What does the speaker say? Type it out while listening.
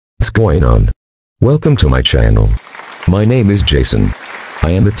going on? Welcome to my channel. My name is Jason.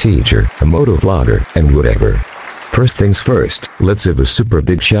 I am a teacher, a motovlogger, and whatever. First things first, let's give a super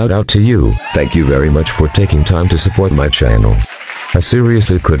big shout out to you. Thank you very much for taking time to support my channel. I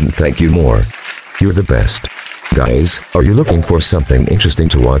seriously couldn't thank you more. You're the best. Guys, are you looking for something interesting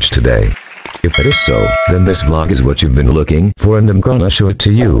to watch today? If that is so, then this vlog is what you've been looking for, and I'm gonna show it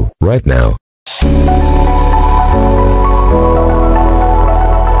to you, right now.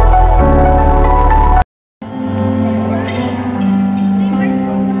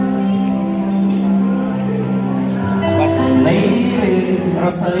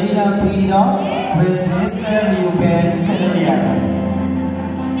 Rosalina Pino with Mr. Ruben Fideliano.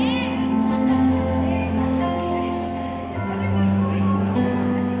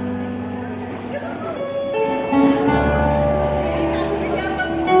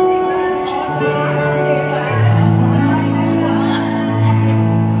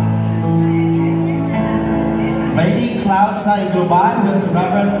 Lady Cloud Global with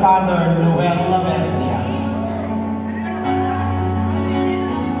Reverend Father Noel Laventia.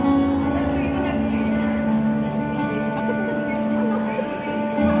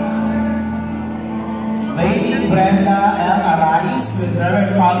 Lady Brenda L. Arais with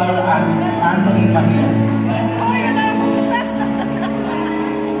Reverend Father Anthony Mahir.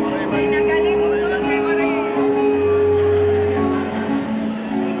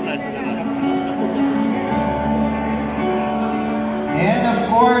 And of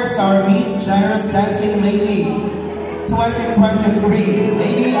course, our Miss Generous Dancing Lady 2023,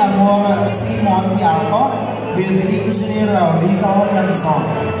 Lady Amor C. Montialto with the Engineer Raulito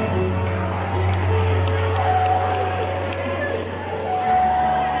Ramson.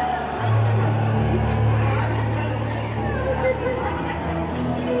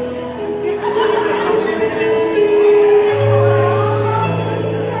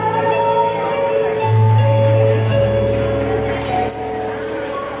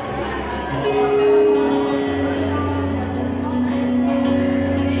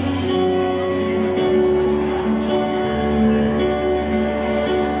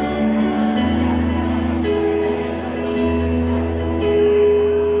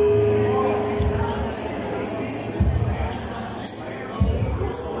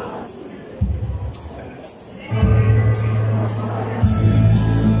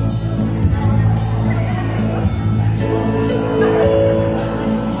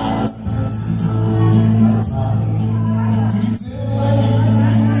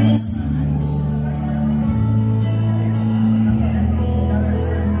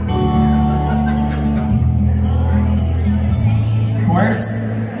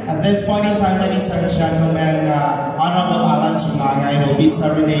 At this point in time, ladies and gentlemen, Honorable Alan Chumangay will be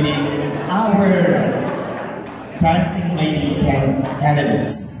serenading our dancing lady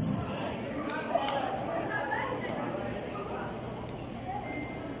candidates.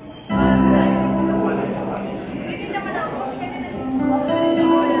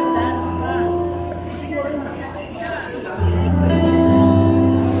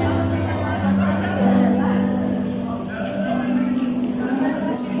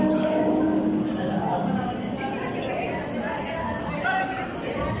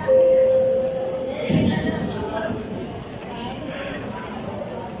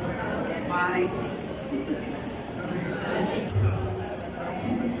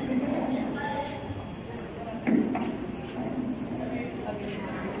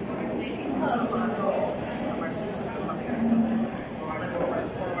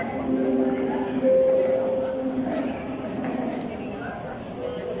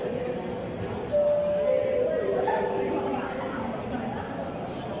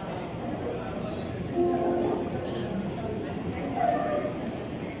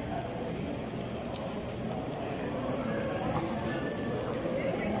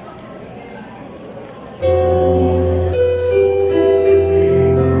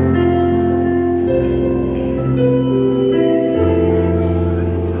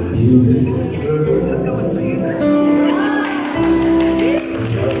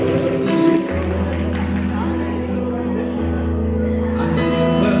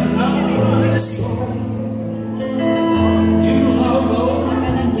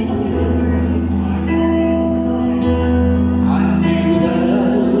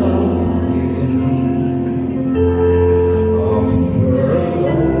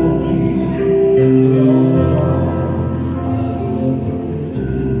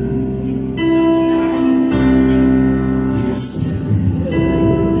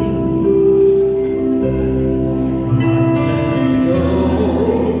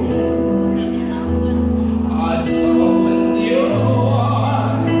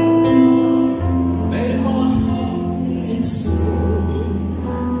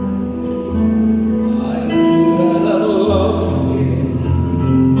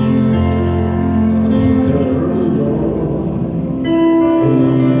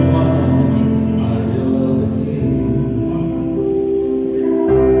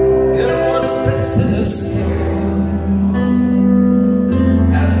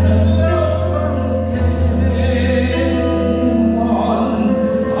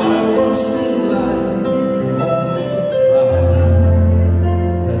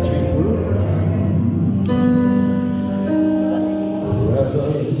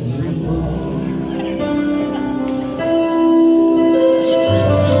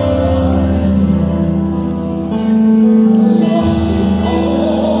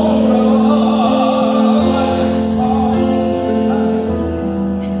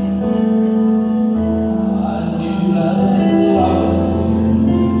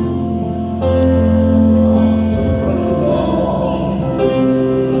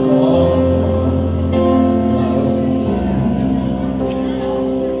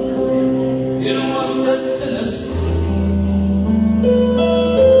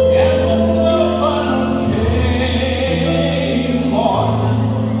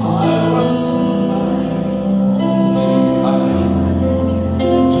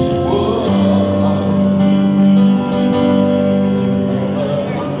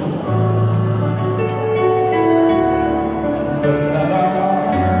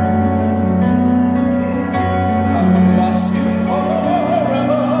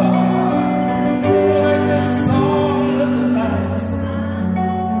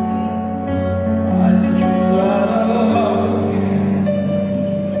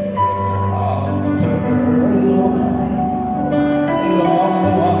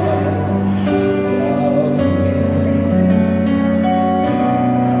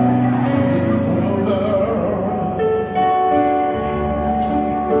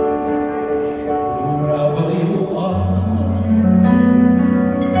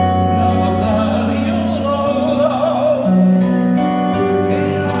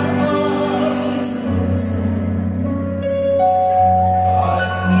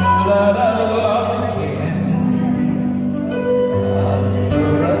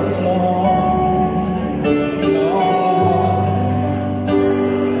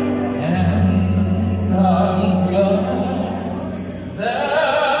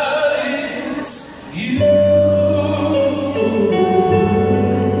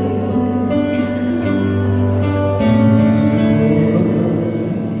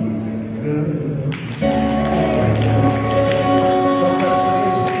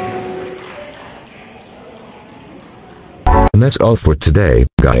 And that's all for today,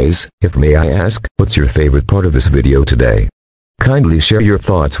 guys. If may I ask, what's your favorite part of this video today? Kindly share your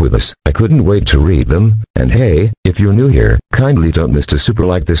thoughts with us. I couldn't wait to read them. And hey, if you're new here, kindly don't miss to super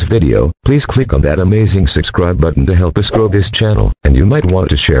like this video. Please click on that amazing subscribe button to help us grow this channel. And you might want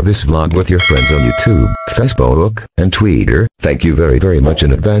to share this vlog with your friends on YouTube, Facebook, and Twitter. Thank you very much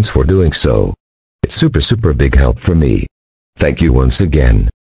in advance for doing so. It's super big help for me. Thank you once again.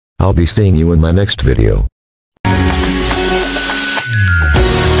 I'll be seeing you in my next video.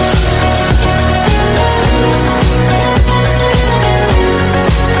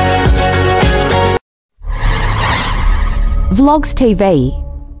 Vlogz TV.